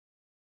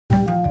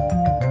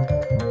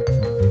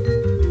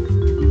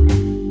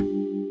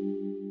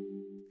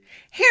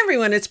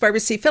Everyone, it's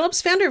Barbara C.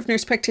 Phillips, founder of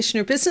Nurse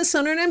Practitioner Business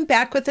Owner, and I'm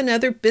back with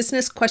another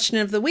business question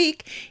of the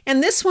week.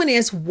 And this one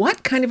is,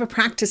 what kind of a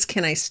practice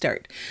can I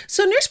start?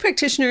 So nurse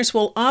practitioners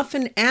will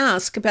often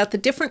ask about the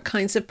different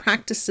kinds of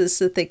practices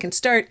that they can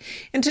start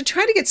and to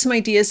try to get some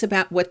ideas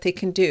about what they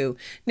can do.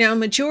 Now,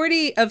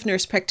 majority of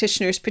nurse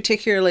practitioners,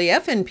 particularly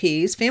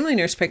FNPs, family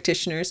nurse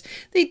practitioners,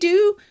 they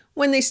do,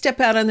 when they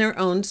step out on their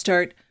own,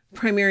 start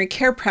primary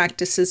care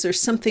practices or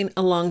something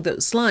along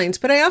those lines.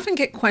 But I often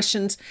get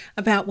questions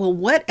about, well,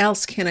 what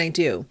else can I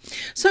do?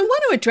 So I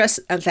want to address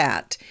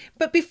that.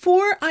 But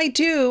before I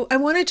do, I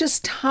want to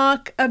just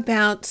talk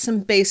about some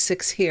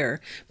basics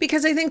here,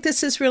 because I think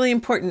this is really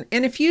important.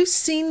 And if you've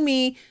seen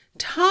me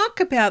talk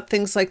about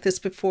things like this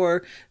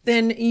before,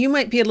 then you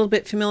might be a little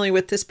bit familiar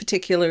with this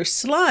particular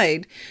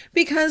slide,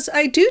 because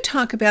I do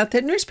talk about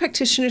that nurse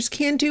practitioners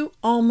can do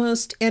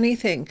almost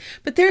anything,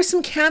 but there are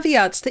some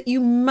caveats that you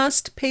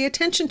must pay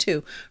attention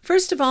to.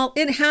 First of all,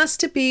 it has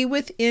to be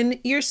within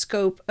your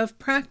scope of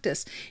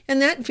practice,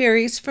 and that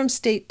varies from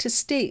state to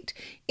state.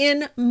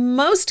 In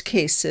most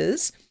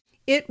cases,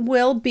 it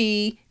will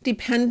be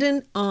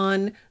dependent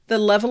on the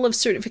level of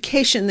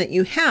certification that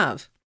you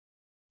have.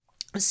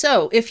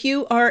 So if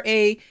you are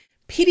a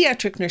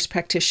pediatric nurse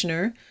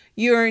practitioner,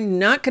 you're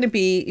not going to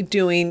be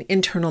doing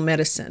internal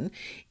medicine.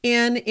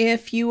 And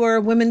if you are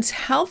a women's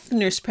health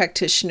nurse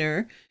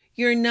practitioner,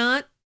 you're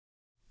not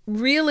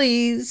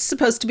really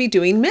supposed to be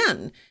doing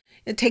men,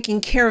 taking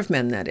care of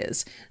men, that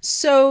is.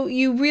 So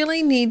you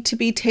really need to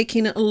be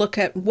taking a look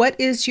at what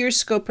is your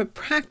scope of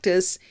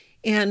practice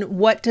and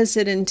what does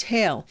it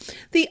entail.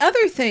 The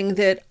other thing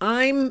that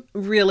I'm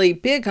really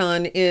big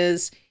on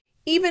is,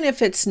 even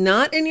if it's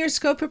not in your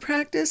scope of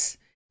practice,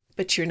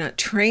 but you're not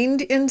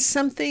trained in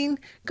something,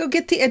 go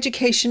get the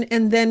education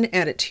and then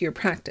add it to your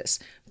practice.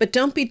 But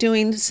don't be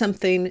doing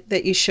something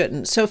that you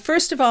shouldn't. So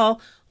first of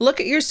all, look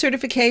at your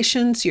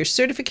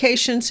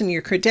certifications and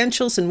your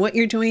credentials and what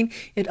you're doing.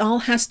 It all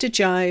has to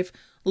jive.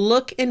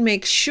 Look and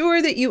make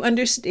sure that you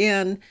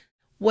understand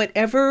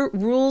whatever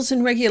rules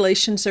and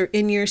regulations are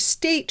in your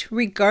state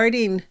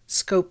regarding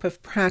scope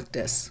of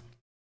practice.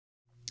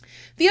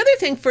 The other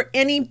thing for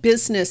any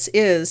business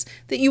is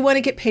that you want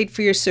to get paid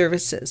for your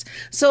services.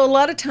 So a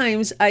lot of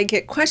times I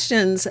get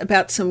questions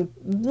about some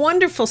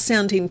wonderful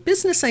sounding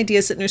business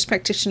ideas that nurse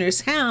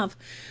practitioners have,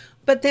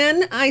 but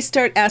then I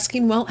start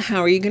asking, well,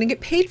 how are you going to get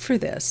paid for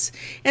this?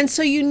 And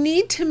so you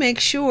need to make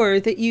sure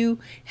that you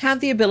have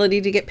the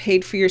ability to get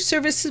paid for your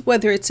services,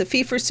 whether it's a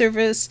fee for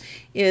service,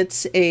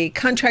 it's a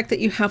contract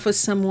that you have with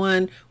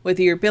someone,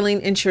 whether you're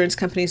billing insurance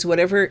companies,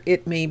 whatever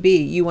it may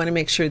be, you want to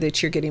make sure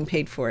that you're getting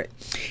paid for it.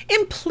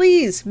 And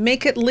please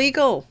make it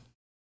legal.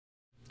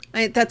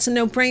 That's a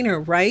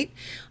no-brainer, right?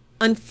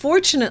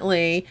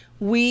 Unfortunately,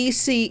 we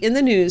see in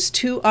the news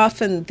too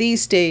often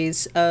these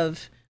days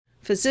of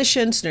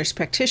physicians, nurse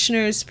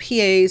practitioners,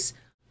 PAs,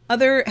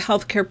 other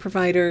healthcare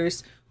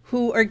providers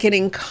who are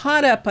getting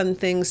caught up on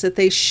things that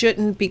they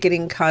shouldn't be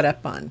getting caught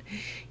up on.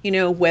 You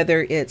know,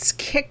 whether it's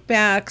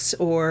kickbacks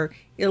or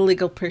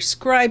illegal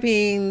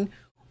prescribing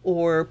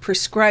or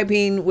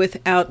prescribing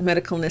without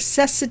medical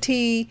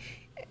necessity,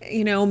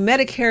 you know,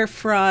 Medicare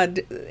fraud,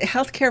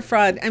 healthcare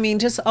fraud, I mean,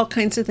 just all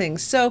kinds of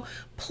things. So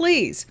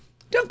please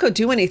don't go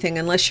do anything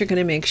unless you're going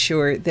to make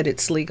sure that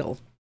it's legal.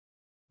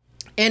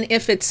 And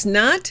if it's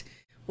not,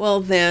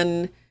 well,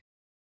 then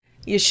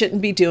you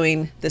shouldn't be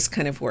doing this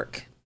kind of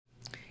work.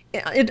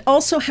 It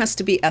also has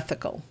to be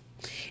ethical.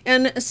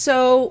 And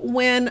so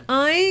when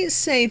I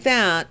say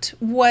that,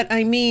 what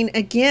I mean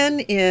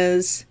again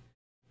is,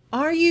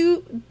 are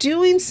you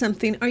doing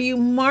something? Are you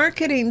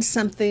marketing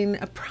something,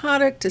 a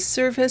product, a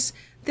service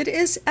that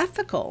is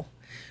ethical?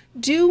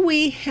 Do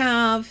we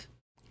have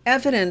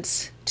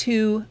evidence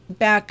to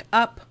back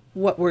up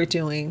what we're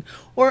doing?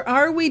 Or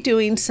are we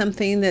doing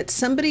something that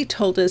somebody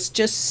told us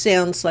just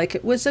sounds like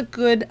it was a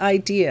good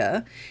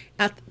idea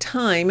at the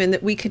time and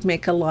that we could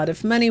make a lot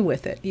of money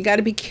with it? You got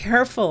to be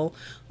careful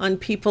on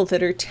people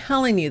that are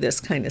telling you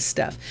this kind of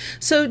stuff.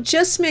 So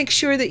just make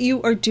sure that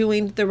you are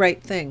doing the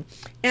right thing.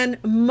 And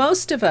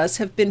most of us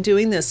have been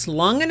doing this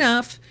long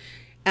enough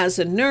as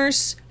a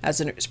nurse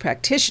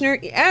practitioner,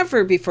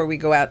 ever before we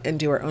go out and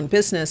do our own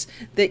business,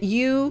 that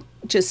you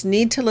just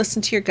need to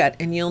listen to your gut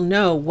and you'll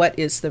know what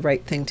is the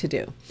right thing to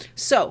do.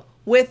 So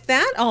with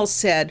that all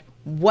said,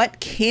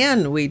 what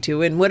can we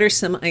do and what are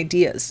some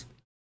ideas?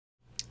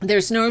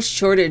 There's no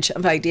shortage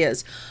of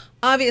ideas.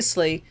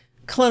 Obviously,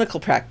 clinical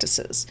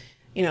practices.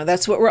 You know,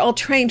 that's what we're all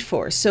trained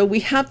for. So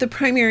we have the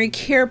primary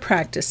care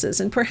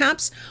practices, and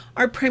perhaps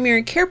our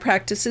primary care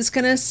practice is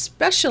going to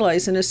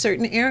specialize in a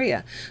certain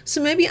area.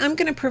 So maybe I'm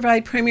going to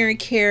provide primary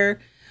care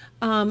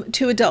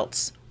to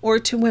adults or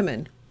to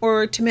women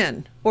or to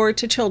men or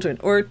to children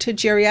or to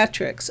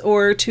geriatrics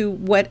or to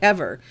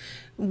whatever.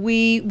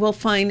 We will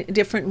find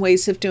different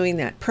ways of doing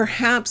that.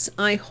 Perhaps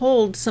I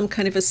hold some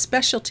kind of a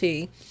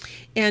specialty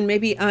and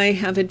maybe I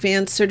have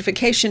advanced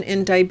certification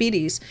in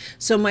diabetes.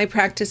 So my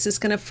practice is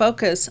going to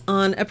focus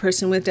on a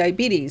person with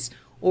diabetes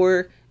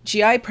or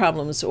GI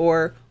problems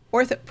or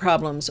ortho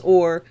problems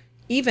or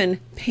even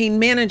pain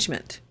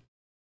management.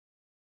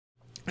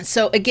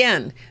 So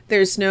again,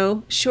 there's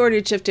no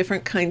shortage of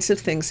different kinds of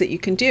things that you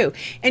can do.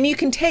 And you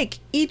can take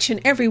each and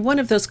every one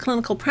of those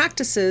clinical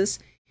practices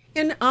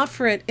and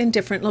offer it in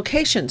different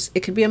locations.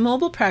 It could be a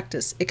mobile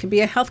practice. It could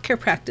be a healthcare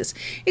practice.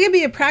 It could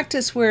be a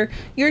practice where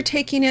you're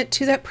taking it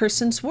to that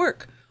person's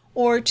work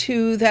or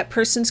to that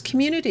person's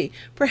community.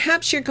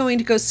 Perhaps you're going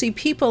to go see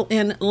people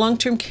in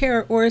long-term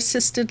care or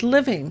assisted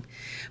living.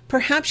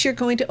 Perhaps you're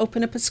going to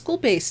open up a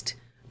school-based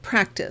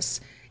practice.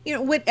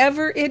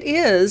 Whatever it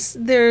is,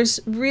 there's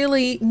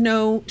really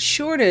no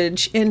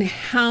shortage in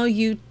how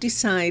you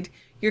decide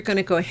you're going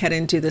to go ahead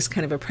and do this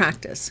kind of a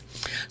practice.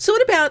 So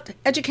what about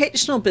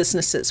educational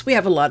businesses? We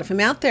have a lot of them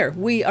out there.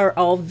 We are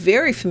all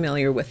very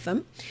familiar with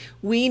them.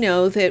 We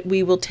know that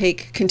we will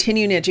take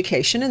continuing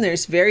education, and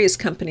there's various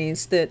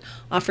companies that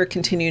offer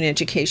continuing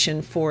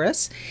education for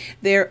us.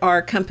 There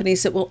are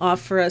companies that will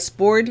offer us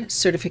board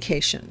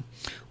certification.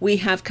 We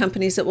have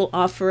companies that will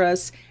offer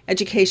us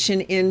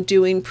education in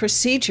doing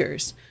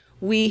procedures.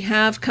 We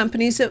have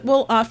companies that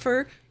will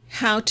offer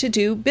how to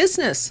do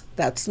business.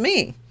 That's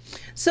me.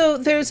 So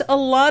there's a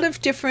lot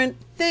of different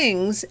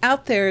things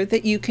out there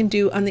that you can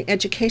do on the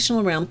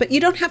educational realm, but you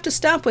don't have to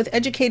stop with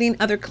educating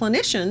other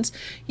clinicians.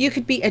 You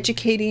could be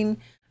educating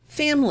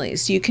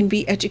families. You can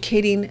be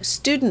educating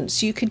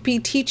students. You could be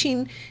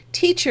teaching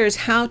teachers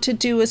how to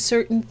do a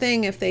certain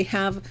thing if they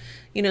have,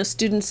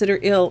 students that are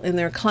ill in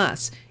their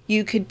class.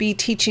 You could be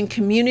teaching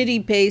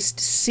community-based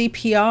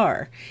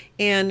CPR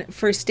and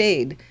first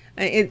aid.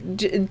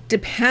 It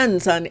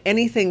depends on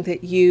anything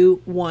that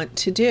you want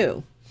to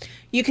do.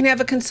 You can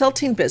have a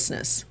consulting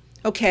business.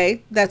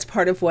 Okay, that's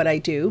part of what I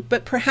do,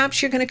 but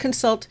perhaps you're going to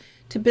consult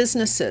to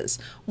businesses.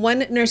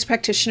 One nurse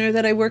practitioner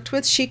that I worked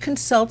with, she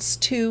consults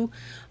to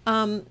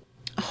home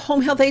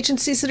health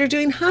agencies that are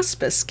doing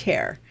hospice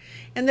care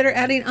and that are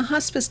adding a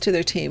hospice to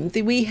their team.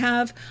 We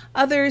have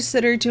others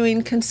that are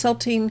doing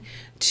consulting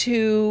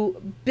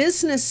to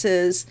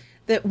businesses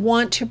that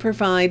want to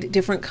provide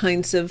different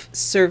kinds of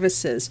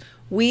services.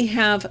 We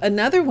have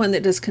another one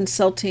that does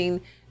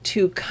consulting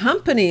to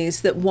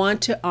companies that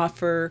want to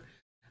offer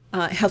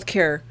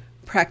healthcare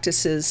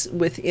practices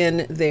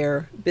within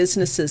their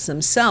businesses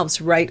themselves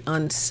right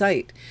on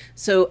site.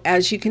 So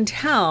as you can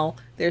tell,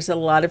 there's a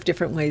lot of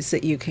different ways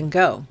that you can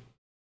go.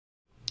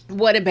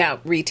 What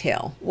about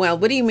retail? Well,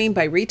 what do you mean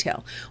by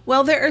retail?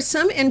 Well, there are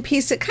some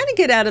NPs that kind of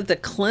get out of the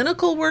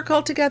clinical work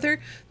altogether.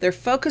 They're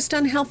focused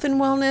on health and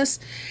wellness,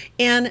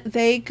 and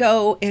they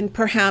go and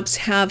perhaps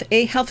have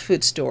a health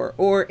food store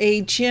or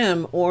a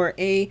gym or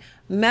a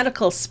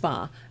medical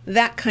spa,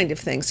 that kind of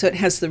thing. So it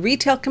has the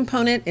retail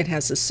component, it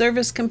has the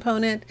service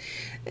component.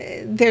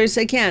 There's,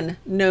 again,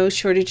 no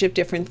shortage of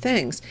different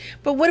things.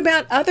 But what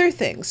about other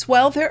things?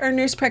 Well, there are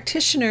nurse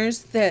practitioners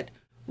that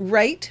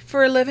write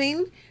for a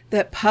living,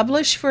 that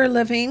publish for a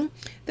living.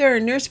 There are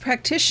nurse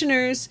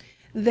practitioners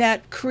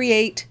that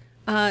create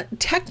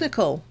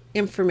technical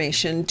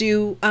information,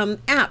 do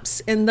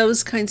apps and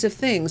those kinds of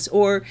things,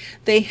 or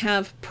they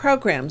have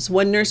programs.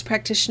 One nurse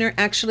practitioner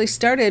actually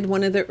started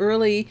one of the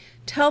early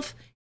telehealth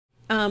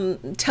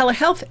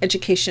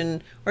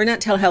education, or not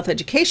telehealth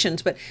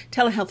educations, but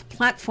telehealth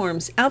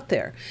platforms out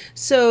there.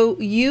 So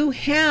you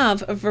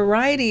have a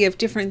variety of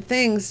different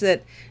things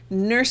that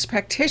nurse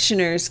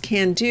practitioners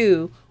can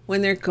do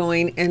when they're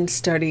going and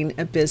starting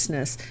a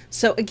business.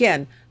 So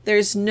again,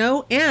 there's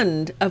no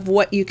end of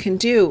what you can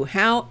do.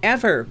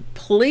 However,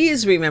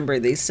 please remember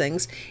these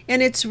things,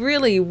 and it's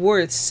really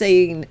worth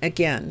saying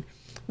again.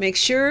 Make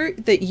sure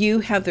that you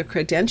have the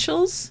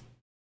credentials.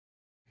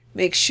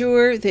 Make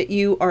sure that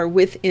you are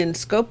within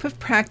scope of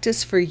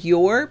practice for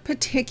your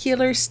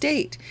particular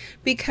state,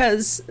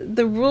 because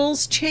the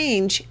rules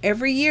change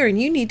every year and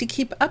you need to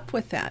keep up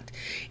with that.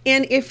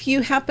 And if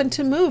you happen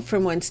to move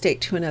from one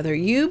state to another,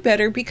 you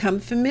better become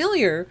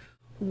familiar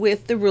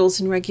with the rules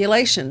and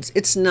regulations.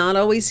 It's not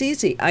always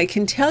easy. I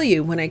can tell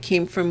you, when I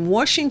came from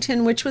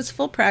Washington, which was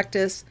full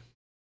practice,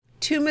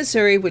 to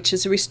Missouri, which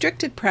is a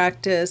restricted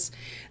practice,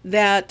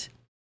 that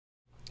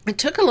it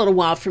took a little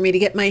while for me to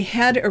get my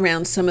head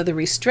around some of the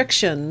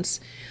restrictions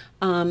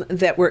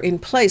that were in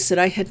place that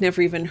I had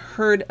never even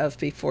heard of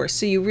before.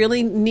 So you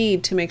really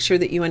need to make sure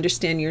that you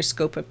understand your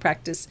scope of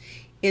practice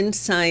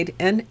inside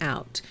and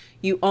out.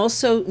 You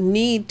also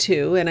need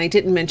to, and I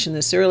didn't mention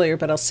this earlier,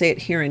 but I'll say it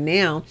here and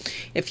now,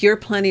 if you're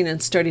planning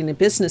on starting a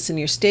business in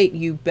your state,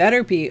 you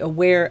better be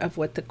aware of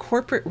what the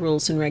corporate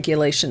rules and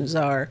regulations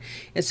are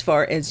as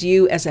far as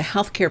you as a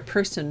healthcare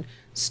person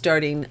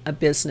starting a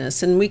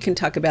business. And we can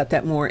talk about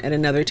that more at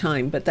another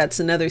time, but that's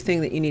another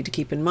thing that you need to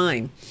keep in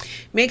mind.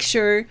 Make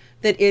sure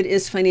that it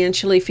is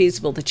financially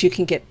feasible, that you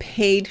can get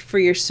paid for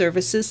your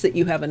services, that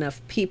you have enough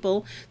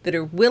people that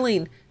are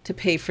willing to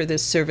pay for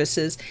these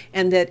services,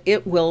 and that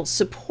it will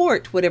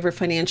support whatever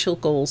financial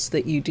goals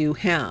that you do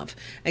have.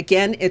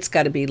 Again, it's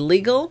got to be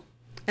legal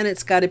and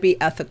it's got to be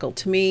ethical.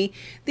 To me,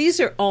 these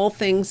are all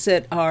things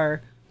that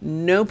are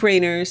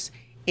no-brainers,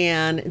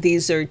 And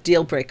these are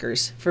deal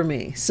breakers for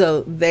me.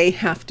 So they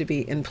have to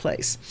be in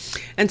place.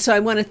 And so I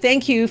want to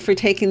thank you for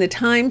taking the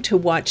time to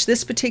watch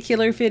this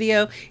particular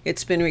video.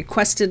 It's been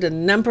requested a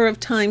number of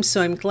times,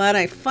 so I'm glad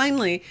I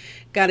finally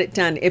got it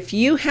done. If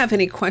you have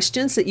any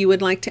questions that you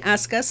would like to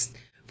ask us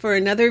for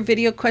another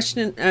video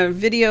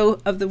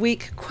of the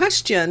week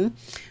question,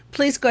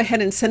 please go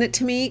ahead and send it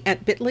to me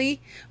at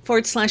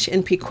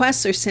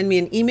bit.ly/NPQuest or send me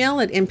an email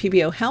at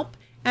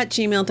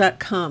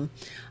npbohelp@gmail.com.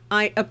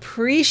 I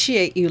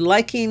appreciate you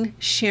liking,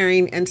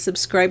 sharing, and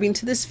subscribing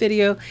to this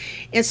video,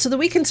 and so that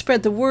we can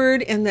spread the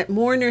word and that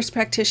more nurse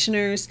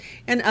practitioners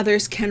and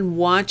others can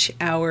watch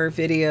our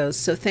videos.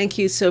 So thank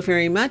you so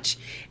very much.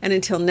 And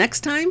until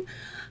next time,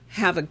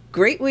 have a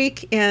great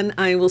week, and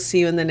I will see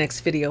you in the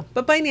next video.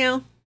 Bye-bye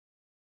now.